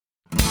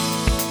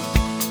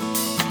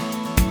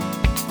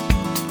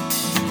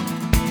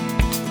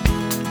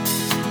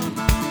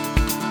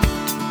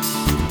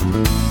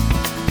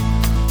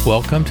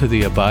Welcome to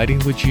the Abiding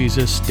with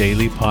Jesus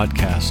Daily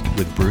Podcast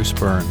with Bruce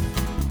Byrne.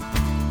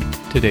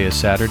 Today is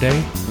Saturday,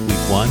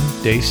 week 1,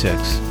 day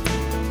 6.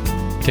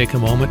 Take a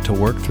moment to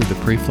work through the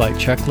pre-flight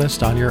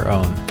checklist on your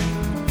own.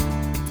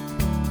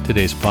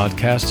 Today's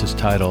podcast is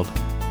titled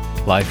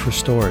Life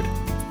Restored,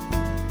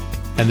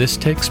 and this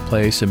takes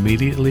place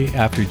immediately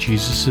after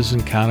Jesus'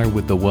 encounter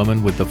with the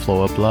woman with the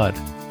flow of blood.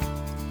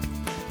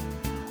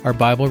 Our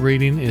Bible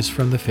reading is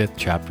from the 5th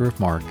chapter of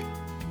Mark.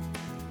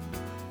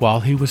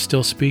 While he was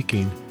still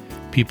speaking,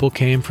 people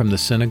came from the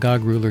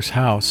synagogue ruler's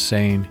house,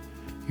 saying,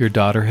 "Your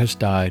daughter has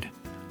died.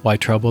 Why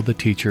trouble the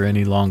teacher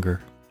any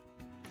longer?"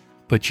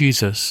 But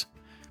Jesus,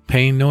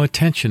 paying no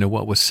attention to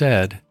what was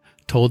said,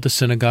 told the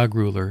synagogue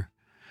ruler,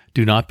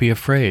 "Do not be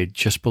afraid,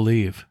 just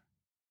believe."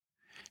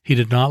 He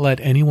did not let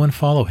anyone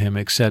follow him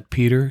except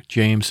Peter,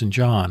 James, and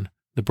John,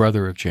 the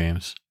brother of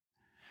James.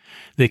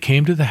 They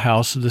came to the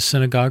house of the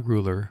synagogue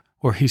ruler,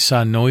 where he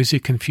saw noisy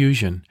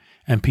confusion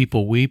and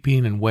people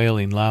weeping and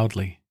wailing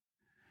loudly.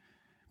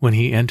 When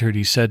he entered,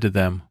 he said to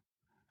them,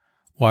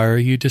 "Why are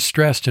you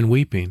distressed and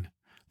weeping?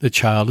 The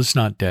child is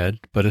not dead,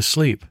 but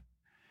asleep."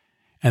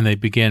 And they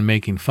began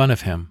making fun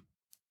of him.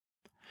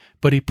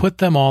 But he put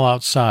them all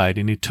outside,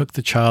 and he took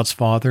the child's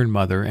father and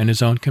mother and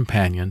his own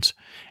companions,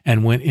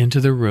 and went into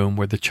the room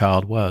where the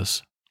child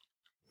was.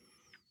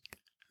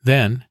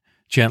 Then,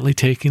 gently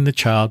taking the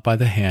child by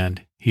the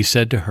hand, he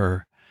said to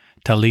her,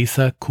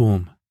 "Talitha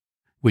cum,"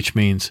 which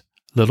means,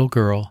 "Little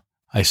girl,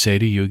 I say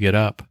to you, get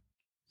up."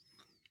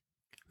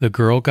 The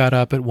girl got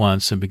up at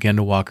once and began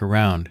to walk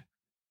around.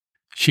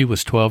 She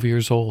was 12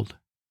 years old.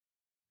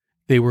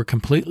 They were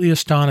completely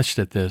astonished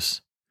at this.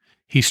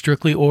 He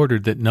strictly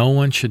ordered that no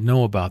one should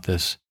know about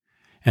this,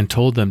 and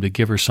told them to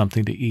give her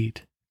something to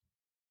eat.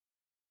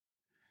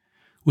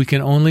 We can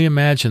only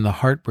imagine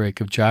the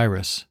heartbreak of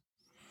Jairus.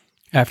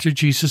 After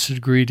Jesus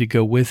agreed to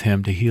go with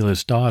him to heal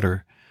his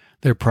daughter,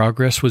 their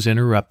progress was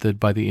interrupted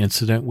by the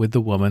incident with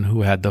the woman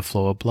who had the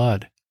flow of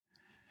blood.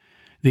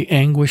 The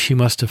anguish he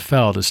must have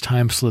felt as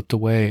time slipped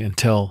away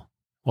until,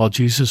 while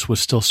Jesus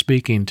was still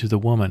speaking to the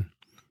woman,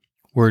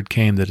 word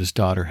came that his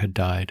daughter had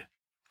died.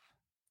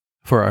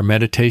 For our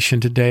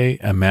meditation today,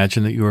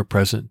 imagine that you are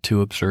present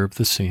to observe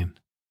the scene.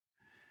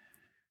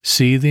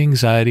 See the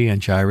anxiety on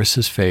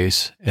Jairus'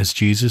 face as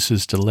Jesus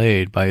is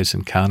delayed by his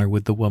encounter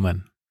with the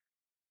woman.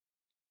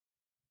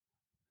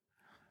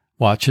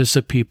 Watch as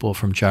the people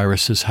from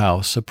Jairus'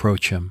 house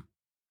approach him.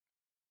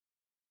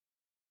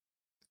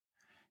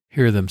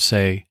 Hear them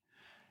say,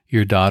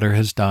 "Your daughter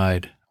has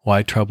died.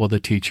 Why trouble the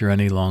teacher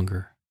any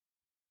longer?"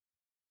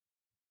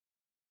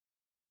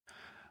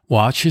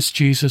 Watch as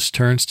Jesus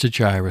turns to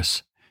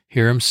Jairus.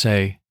 Hear him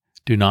say,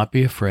 "Do not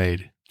be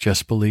afraid,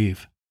 just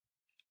believe."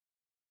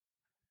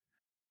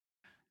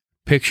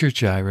 Picture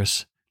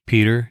Jairus,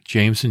 Peter,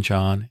 James, and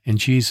John, and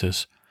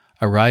Jesus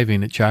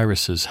arriving at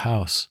Jairus'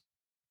 house.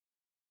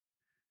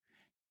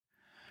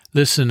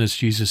 Listen as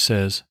Jesus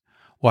says,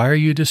 "Why are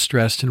you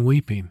distressed and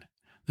weeping?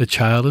 The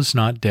child is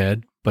not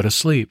dead, but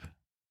asleep."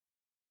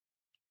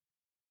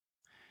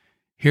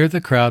 Hear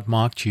the crowd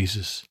mock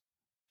Jesus.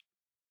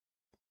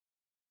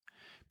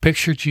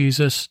 Picture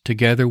Jesus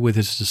together with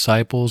his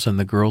disciples and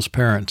the girl's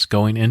parents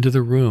going into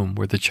the room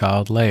where the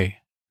child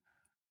lay.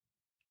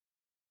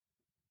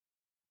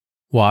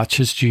 Watch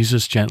as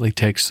Jesus gently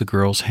takes the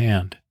girl's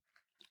hand.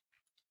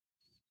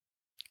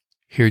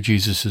 Hear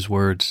Jesus'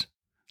 words,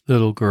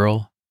 "Little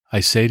girl, I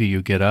say to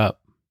you, get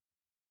up."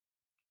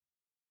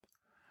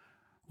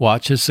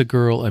 Watch as the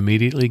girl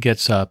immediately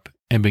gets up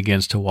and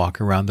begins to walk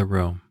around the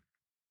room.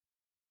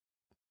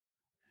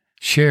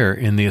 Share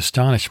in the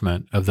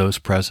astonishment of those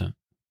present.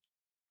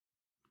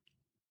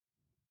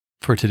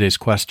 For today's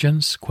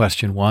questions,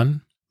 question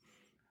 1,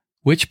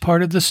 which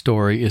part of the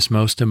story is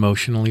most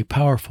emotionally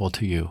powerful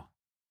to you?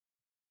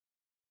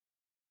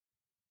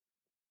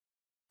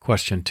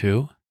 Question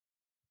 2,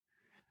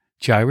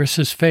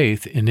 Jairus'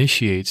 faith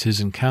initiates his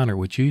encounter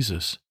with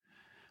Jesus,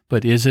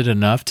 but is it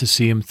enough to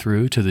see him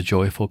through to the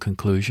joyful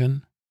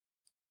conclusion?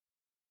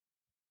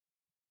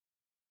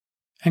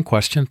 And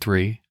question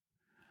 3,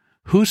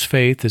 whose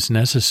faith is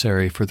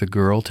necessary for the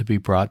girl to be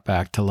brought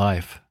back to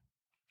life?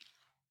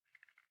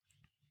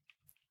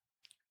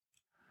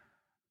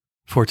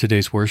 For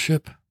today's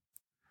worship,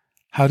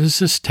 how does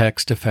this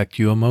text affect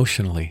you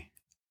emotionally?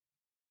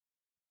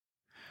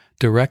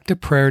 Direct a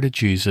prayer to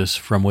Jesus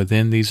from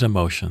within these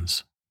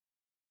emotions.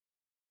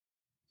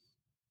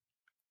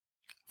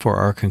 For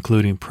our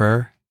concluding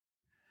prayer,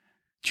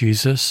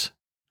 Jesus,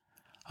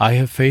 I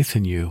have faith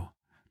in you,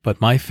 but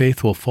my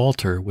faith will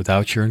falter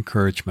without your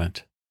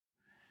encouragement.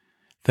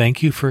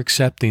 Thank you for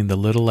accepting the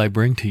little I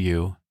bring to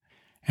you,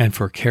 and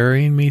for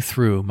carrying me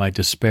through my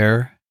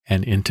despair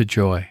and into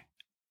joy.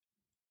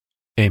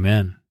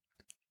 Amen.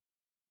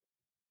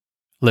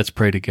 Let's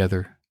pray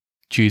together.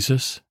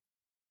 Jesus,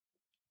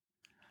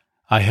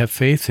 I have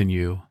faith in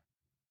you,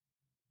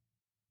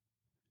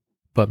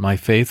 but my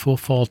faith will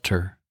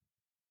falter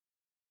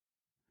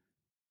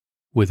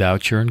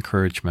without your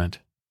encouragement.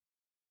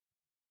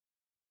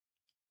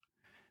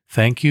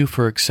 Thank you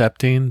for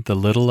accepting the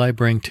little I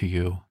bring to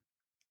you,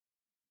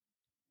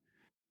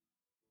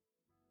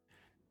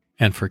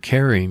 and for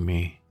carrying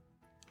me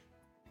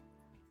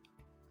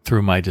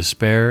through my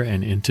despair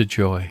and into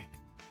joy.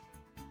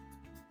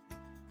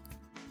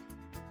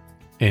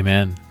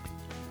 Amen.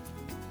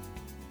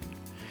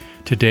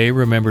 Today,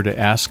 remember to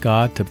ask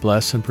God to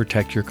bless and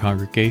protect your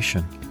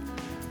congregation.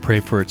 Pray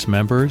for its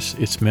members,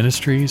 its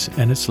ministries,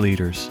 and its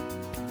leaders.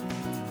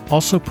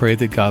 Also pray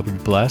that God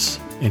would bless,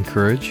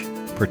 encourage,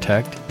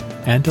 protect,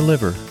 and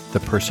deliver the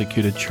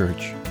persecuted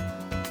church.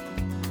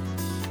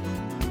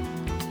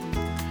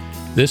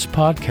 This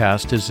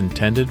podcast is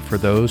intended for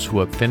those who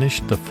have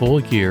finished the full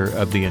year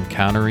of the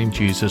Encountering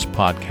Jesus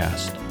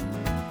podcast.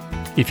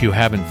 If you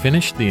haven't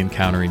finished the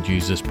Encountering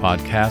Jesus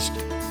podcast,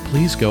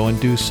 please go and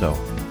do so.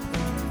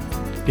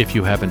 If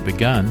you haven't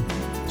begun,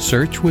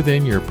 search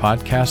within your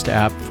podcast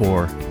app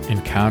for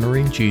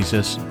Encountering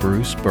Jesus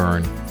Bruce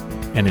Byrne,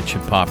 and it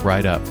should pop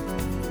right up.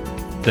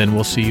 Then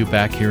we'll see you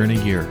back here in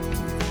a year.